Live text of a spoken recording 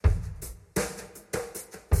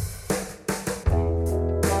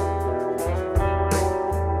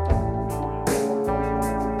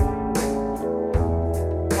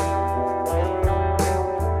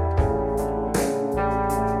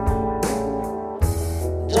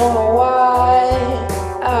Don't know why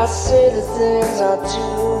I say the things I do.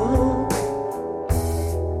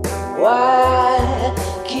 Why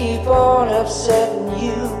keep on upsetting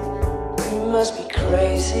you? You must be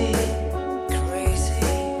crazy, crazy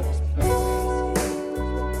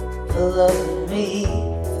for loving me,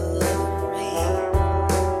 for loving me.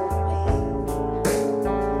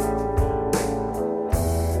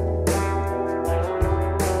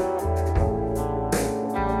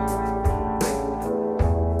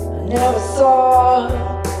 I never thought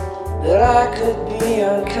that I could be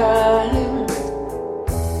unkind.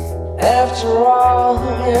 After all,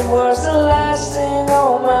 it was the last thing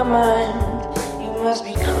on my mind. You must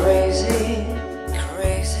be crazy,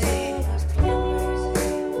 crazy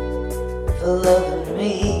for loving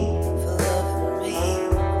me, for loving me.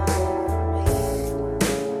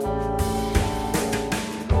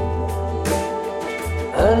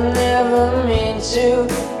 I never mean to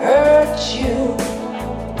hurt you.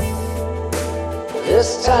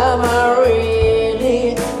 This time I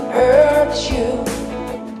really hurt you.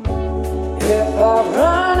 If I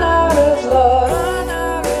run out of love,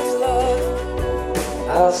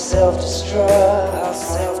 I'll self-destruct, I'll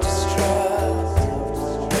self-destruct.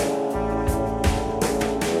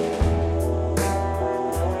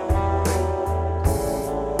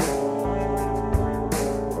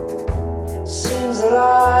 Seems that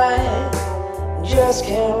I just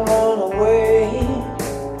can't run away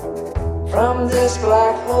from this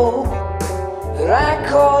black hole that I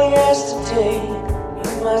call yesterday.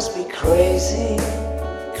 You must be crazy,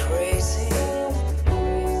 crazy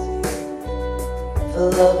for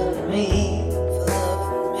loving me, for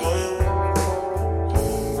loving me.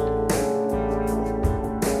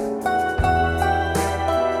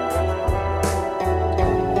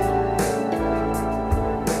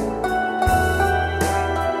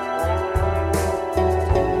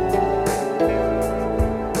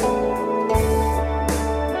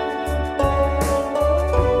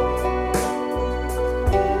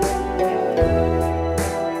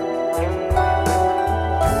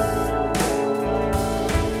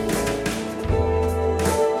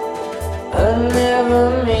 I never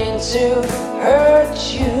mean to hurt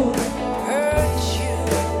you, hurt you.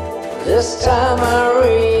 This time I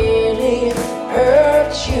really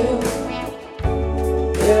hurt you.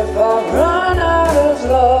 If I run out of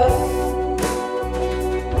love,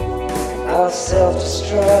 I'll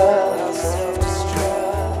self-destruct, I'll self-destruct.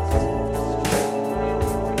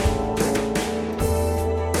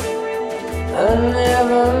 I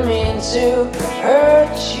never mean to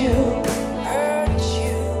hurt you.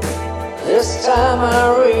 This time I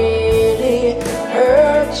really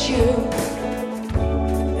hurt you.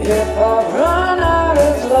 If I run out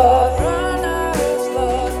of love,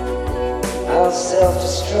 I'll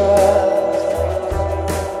self-destruct.